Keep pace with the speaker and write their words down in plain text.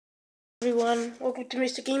Everyone, welcome to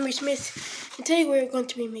Mr. Gamer Smith, and today we're going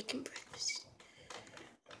to be making breakfast.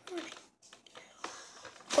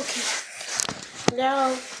 Okay,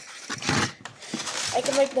 now I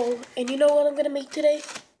got my bowl, and you know what I'm going to make today?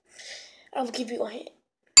 I'll give you a hint.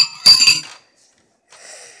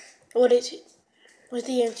 What is it? What's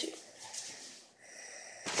the answer?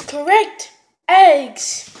 Correct!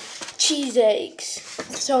 Eggs! Cheese eggs.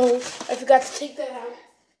 So, I forgot to take that out.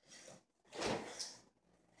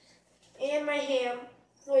 And my ham.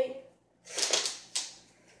 Wait.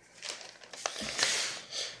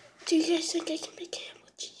 Do you guys think I can make ham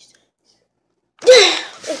with cheese eggs? Yeah!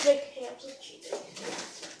 Let's make ham with cheese eggs.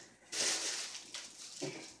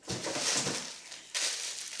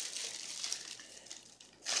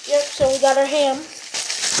 Yep, so we got our ham.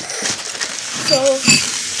 So,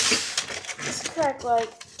 let's crack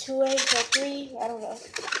like 2 eggs or 3, I don't know.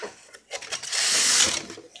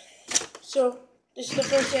 So, this is the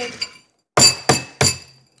first egg.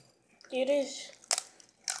 Here it is.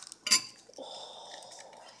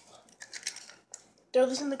 Throw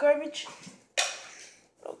this in the garbage.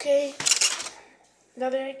 Okay.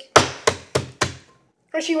 Another egg.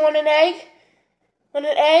 First, you want an egg? Want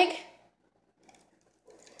an egg?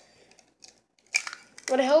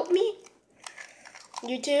 Want to help me?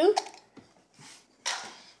 You too?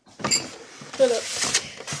 Hold up.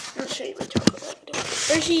 I'll show you my chocolate.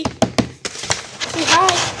 Hershey, say hi.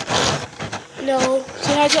 No.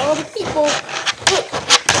 Say hi to all the people. Look.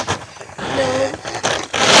 No.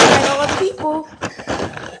 Say hi to all the people.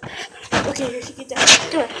 Okay, Hershey, get down.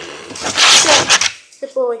 Come on.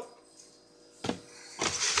 Good boy.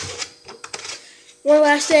 One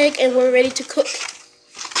last egg and we're ready to cook.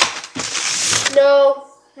 No.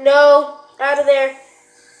 No. Out of there.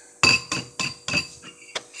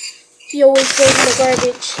 He always goes in the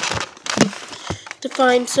garbage to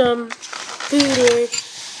find some food or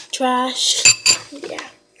trash. Yeah.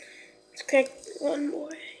 Let's crack one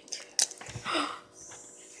more egg.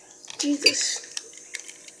 Jesus.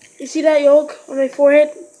 You see that yolk on my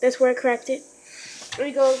forehead? That's where I cracked it. There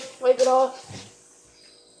we go. Wipe it off.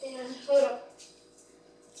 And hold up.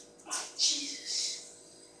 Oh, Jesus.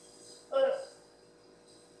 Hold up.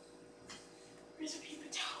 Where's the paper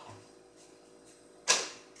towel?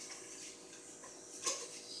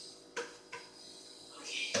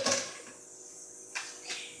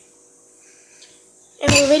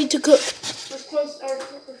 And we're ready to cook. Let's close our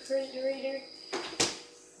refrigerator.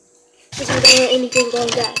 Because we don't want anything going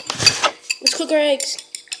bad. Let's cook our eggs.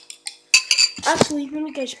 Actually, I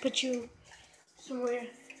think I should put you somewhere.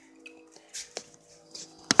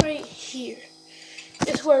 Right here.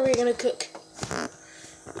 That's where we're gonna cook.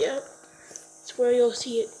 Yep. That's where you'll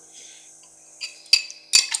see it.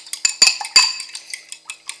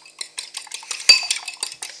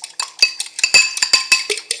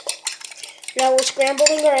 Now we're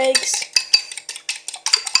scrambling our eggs.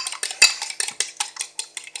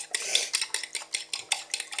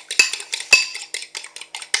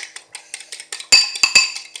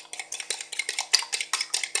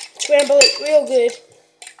 Scramble it real good.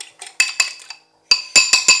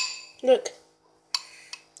 Look.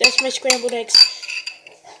 That's my scrambled eggs.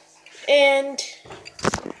 And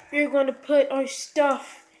we're going to put our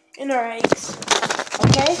stuff in our eggs.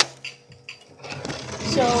 Okay?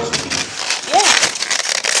 So, yeah.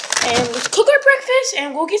 And let's cook our breakfast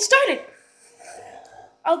and we'll get started.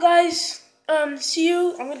 Oh, guys, see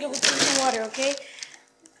you. I'm gonna go get some water, okay?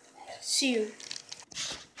 See you.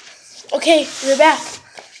 Okay, we're back.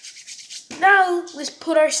 Now, let's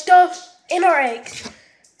put our stuff in our eggs.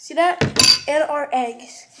 See that? In our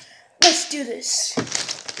eggs. Let's do this.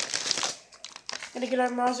 Gonna get our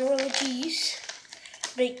mozzarella cheese.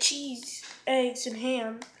 Make cheese, eggs, and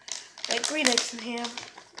ham. Like green eggs and ham.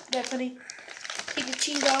 That funny. Take the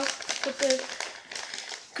cheese off, put the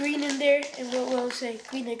green in there, and what will it say?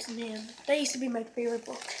 Green eggs and ham. That used to be my favorite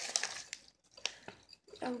book.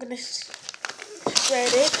 I'm gonna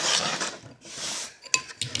spread it.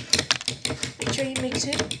 Make sure you mix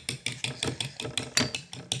it.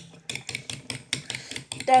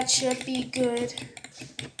 That should be good.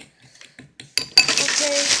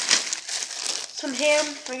 Okay. Some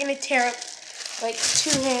ham. We're gonna tear up like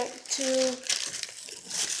two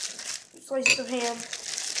slices of ham.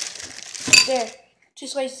 There. 2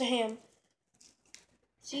 slices of ham.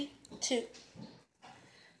 See? 2.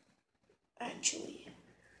 Actually,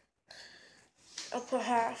 I'll put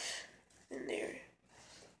half in there.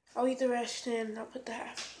 I'll eat the rest and I'll put the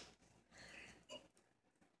half.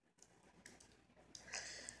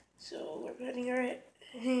 So we're putting our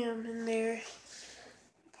ham in there.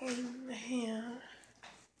 Putting the ham.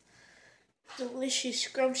 Delicious,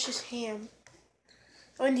 scrumptious ham.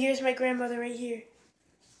 Oh, and here's my grandmother right here.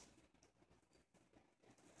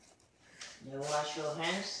 You wash your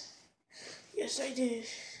hands? Yes, I did.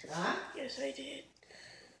 Huh? Yes, I did.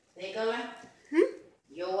 They going?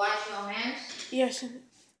 You wash your hands? Yes,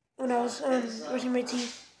 when I was brushing my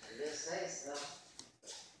teeth. You say so.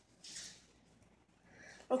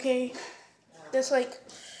 Okay, that's like,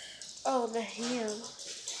 oh, the ham.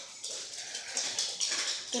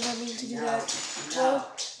 Did not mean to do that. No.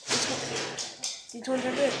 Well, these ones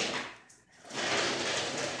are good.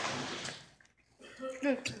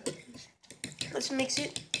 Let's mix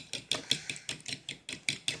it.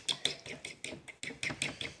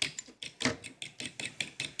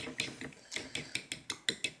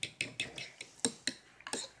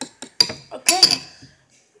 Okay,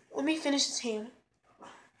 let me finish this ham.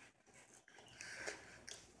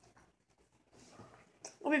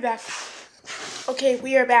 I'll be back. Okay,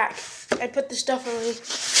 we are back. I put the stuff away.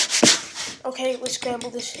 Okay, let's scramble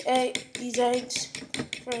these eggs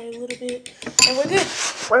for a little bit, and we're good.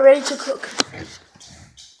 We're ready to cook.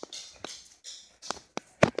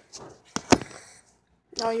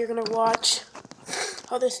 Now you're gonna watch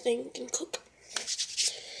how this thing can cook.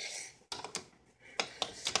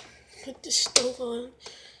 Put the stove on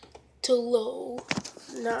to low,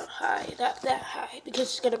 not high, not that high, because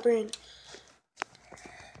it's gonna burn.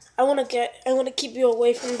 I wanna keep you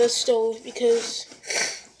away from the stove because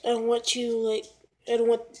I don't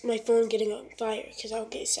want my phone getting on fire because I'll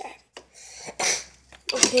get sad.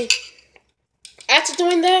 Okay. After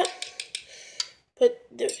doing that, put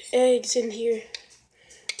the eggs in here.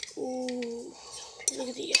 Ooh, look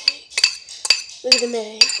at the eggs. Look at the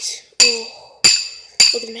eggs. Oh,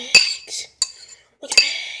 look at the eggs. Look at the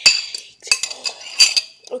eggs.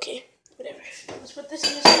 Oh. Okay, whatever. Let's put this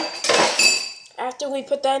in the sink. After we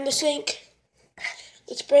put that in the sink,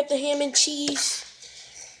 let's spread the ham and cheese.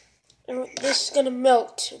 And this is gonna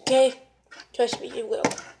melt, okay? Trust me, it will.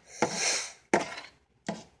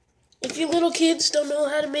 If you little kids don't know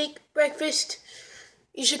how to make breakfast,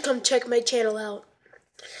 you should come check my channel out.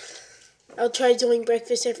 I'll try doing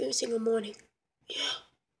breakfast every single morning. Yeah,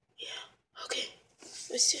 okay.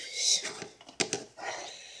 Let's do this.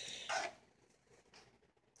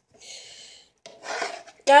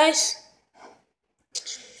 Guys,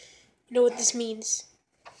 you know what this means.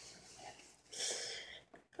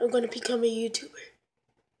 I'm gonna become a YouTuber.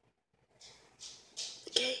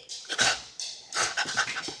 Okay?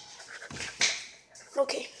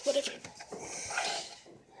 Okay, whatever.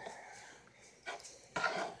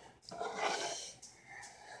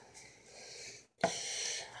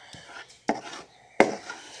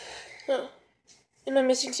 Oh, am I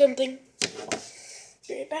missing something?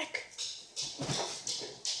 Be right back.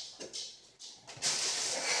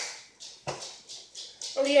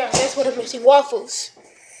 Oh yeah, that's what I'm missing. Waffles.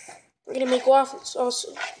 We're gonna make waffles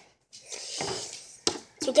also.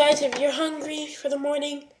 So guys, if you're hungry for the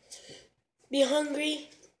morning, be hungry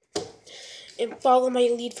and follow my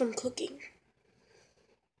lead from cooking.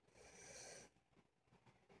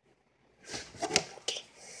 Okay.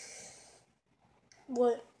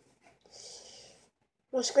 What?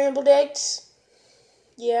 More scrambled eggs?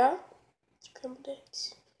 Yeah? Scrambled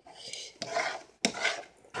eggs.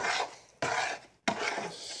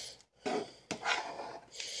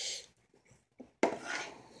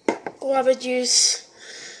 Guava juice.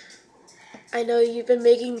 I know you've been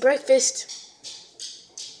making breakfast.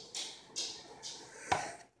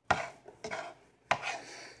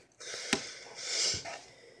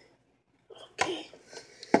 Okay.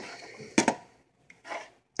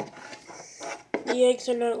 The eggs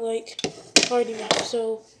are not like hard enough,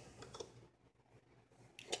 so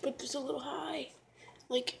let's put this a little high.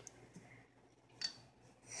 Like,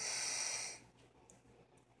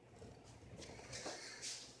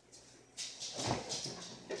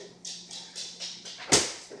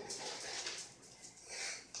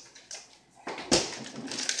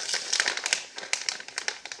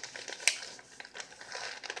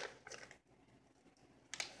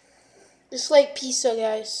 just like pizza,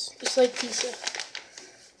 guys. Just like pizza.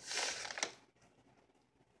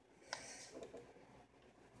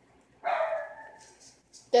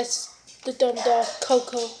 That's the dumb dog,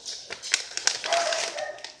 Coco.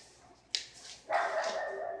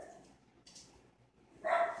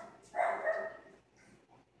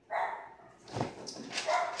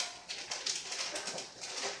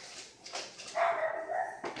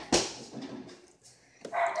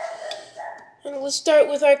 And let's start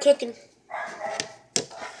with our cooking.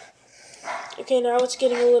 Okay, now it's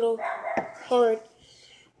getting a little hard.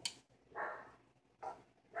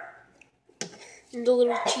 And a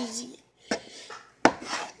little cheesy.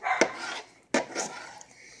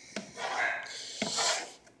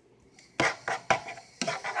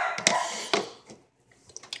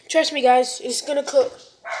 Trust me, guys, it's gonna cook.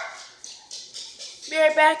 Be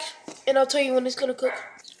right back, and I'll tell you when it's gonna cook.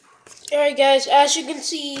 Alright, guys, as you can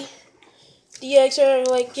see, the eggs are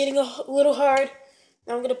like getting a little hard.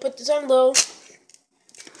 Now I'm gonna put this on low.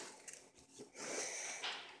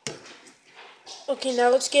 Okay,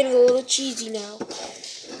 now it's getting a little cheesy now.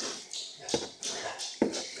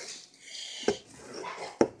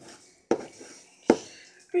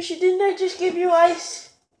 Risha, didn't I just give you ice?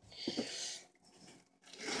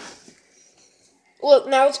 Look,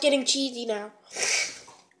 now it's getting cheesy now.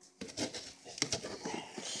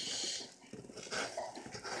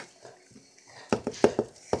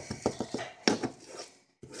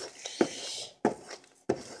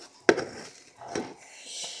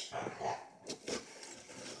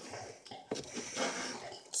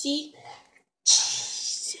 See?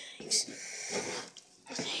 Cheese.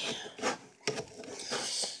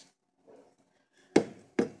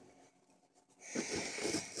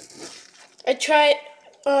 I tried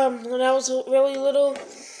when I was really little.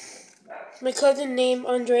 My cousin named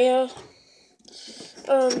Andrea.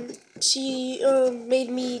 She made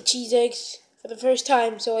me cheese eggs for the first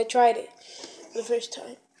time, so I tried it for the first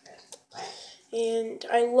time, and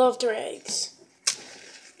I loved her eggs.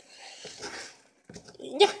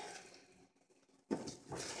 Yeah.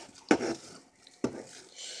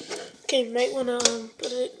 Okay, might wanna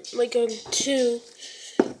put it like on 2.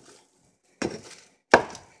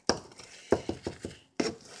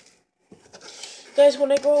 Guys,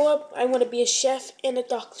 when I grow up, I want to be a chef and a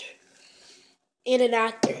doctor and an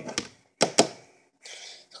actor.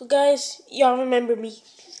 So guys, y'all remember me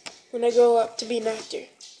when I grow up to be an actor.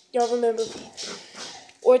 Y'all remember me.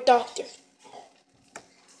 Or doctor.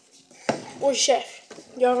 Or chef.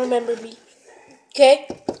 Y'all remember me. Okay?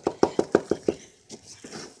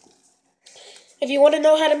 If you want to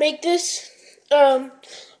know how to make this,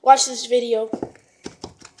 watch this video.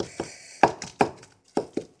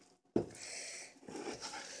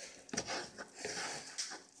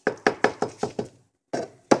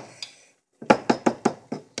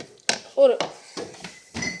 Hold up.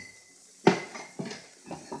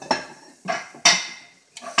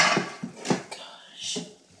 Gosh.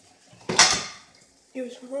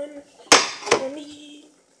 Here's one for me.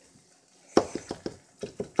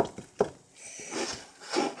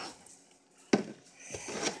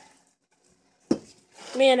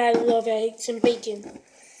 Man, I love eggs and bacon.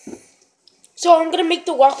 So I'm going to make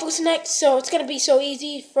the waffles next. So it's going to be so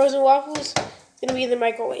easy. Frozen waffles. It's going to be in the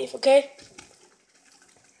microwave, okay?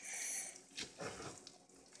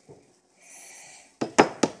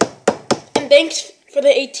 And thanks for the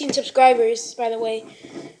 18 subscribers, by the way.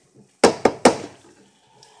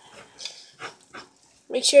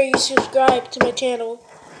 Make sure you subscribe to my channel.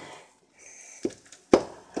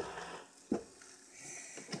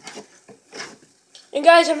 And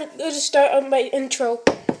guys, I'm going to start on my intro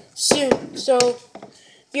soon, so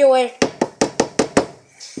be aware.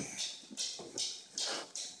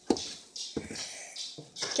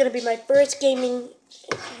 It's going to be my first gaming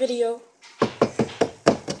video.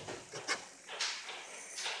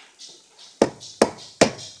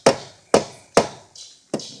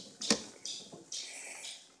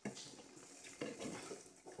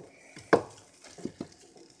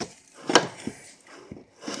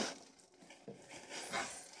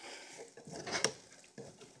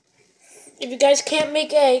 If you guys can't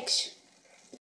make eggs,